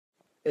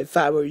If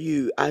I were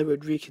you, I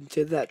would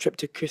reconsider that trip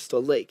to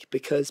Crystal Lake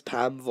because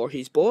Pam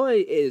Voorhees'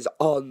 boy is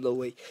on the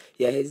way.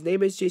 Yeah, his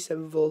name is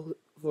Jason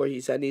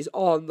Voorhees and he's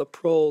on the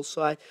prowl,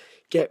 so I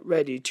get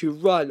ready to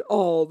run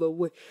all the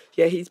way.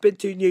 Yeah, he's been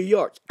to New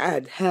York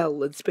and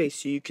hell and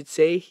space, so you could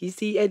say he's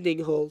the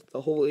ending hole,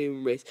 the whole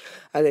human race.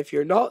 And if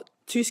you're not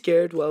too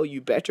scared, well,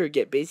 you better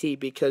get busy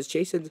because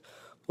Jason's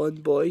one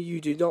boy you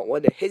do not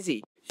want to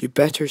hizzy. You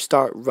better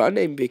start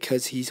running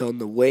because he's on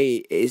the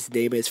way. His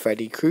name is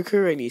Freddy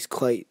Krueger and he's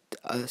quite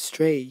a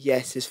stray.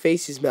 Yes, his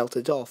face is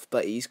melted off,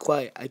 but he's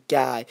quite a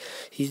guy.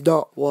 He's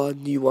not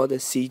one you want to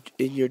see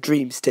in your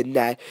dreams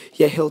tonight.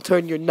 Yeah, he'll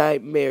turn your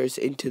nightmares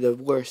into the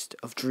worst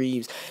of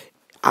dreams.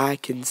 I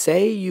can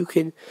say you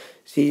can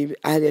see him,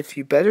 and if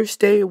you better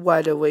stay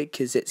wide awake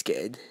because it's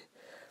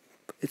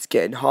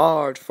getting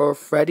hard for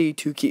Freddy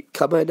to keep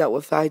coming up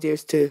with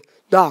ideas to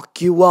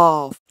knock you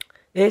off.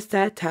 It's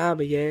that time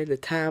again, the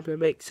time that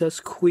makes us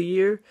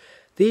queer.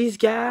 These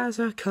guys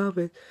are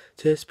coming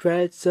to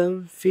spread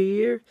some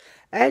fear.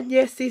 And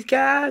yes, these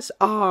guys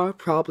are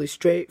probably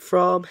straight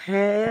from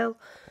hell.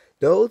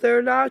 No,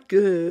 they're not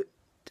good,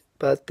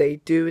 but they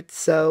do it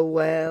so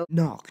well.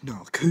 Knock,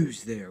 knock,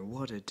 who's there?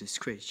 What a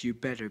disgrace. You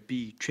better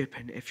be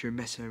tripping if you're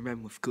messing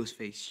around with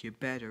Ghostface. You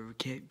better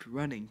keep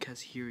running, 'cause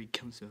here he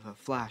comes with a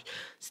flash.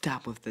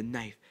 Stab with the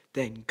knife,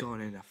 then gone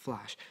in a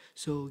flash.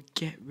 So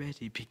get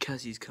ready,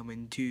 because he's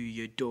coming to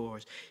your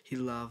doors. He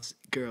loves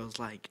girls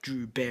like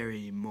Drew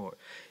Barrymore.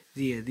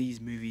 These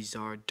movies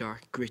are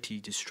dark, gritty,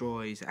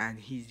 destroys, and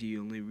he's the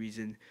only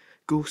reason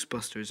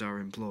Ghostbusters are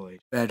employed.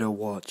 Better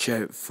watch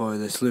out for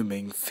this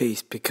looming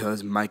face,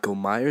 because Michael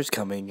Myers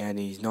coming, and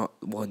he's not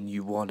one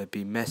you want to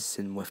be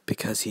messing with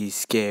because he's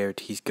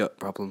scared. He's got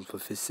problems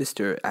with his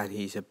sister and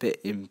he's a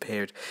bit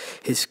impaired.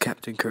 His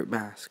Captain Kirk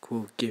mask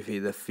will give you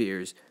the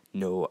fears.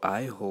 No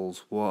eye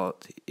holes,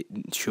 what?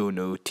 Show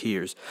no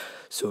tears.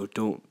 So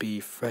don't be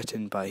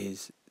threatened by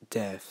his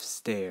death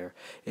stare.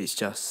 It's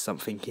just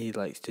something he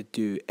likes to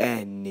do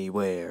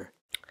anywhere.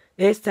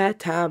 It's that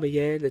time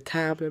again, the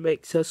time that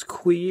makes us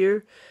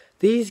queer.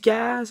 These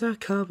guys are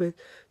coming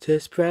to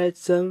spread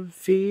some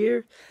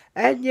fear.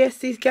 And yes,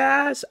 these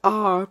guys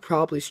are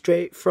probably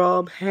straight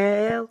from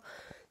hell.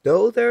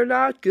 No, they're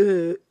not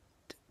good,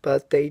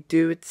 but they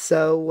do it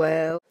so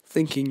well.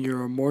 Thinking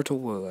you're immortal?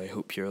 Well, I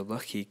hope you're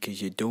lucky,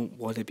 'cause you don't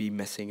want to be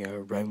messing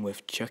around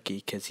with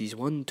Chucky, 'cause he's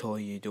one toy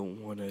you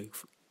don't want to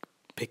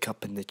pick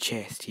up in the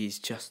chest. He's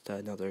just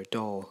another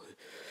doll.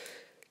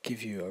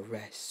 Give you a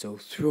rest, so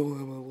throw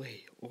him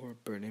away or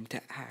burn him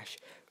to ash.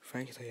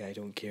 Frankly, I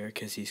don't care,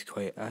 'cause he's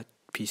quite a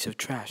piece of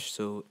trash.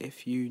 So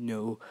if you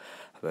know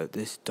about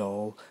this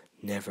doll,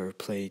 never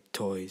play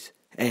toys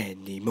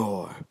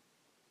anymore.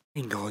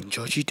 Hang on,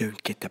 George, you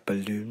don't get the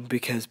balloon,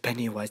 because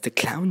Pennywise the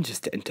clown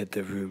just entered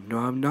the room. No,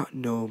 I'm not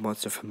no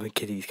monster from a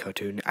kiddies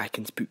cartoon. I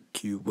can spook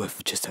you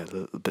with just a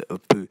little bit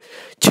of boo.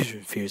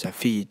 Children fears I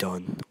feed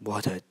on,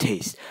 what a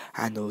taste.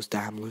 And those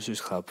damn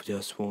losers club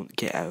just won't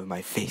get out of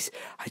my face.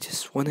 I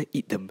just want to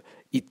eat them,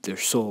 eat their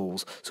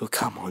souls. So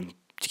come on,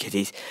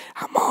 kiddies,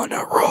 I'm on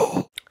a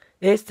roll.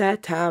 It's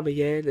that time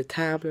again, the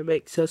time that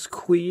makes us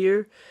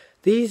queer.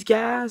 These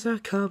guys are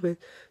coming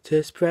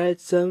to spread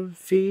some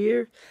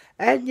fear.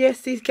 And yes,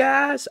 these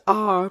guys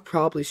are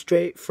probably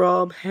straight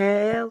from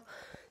hell.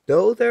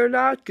 No, they're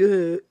not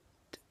good,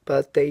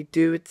 but they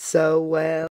do it so well.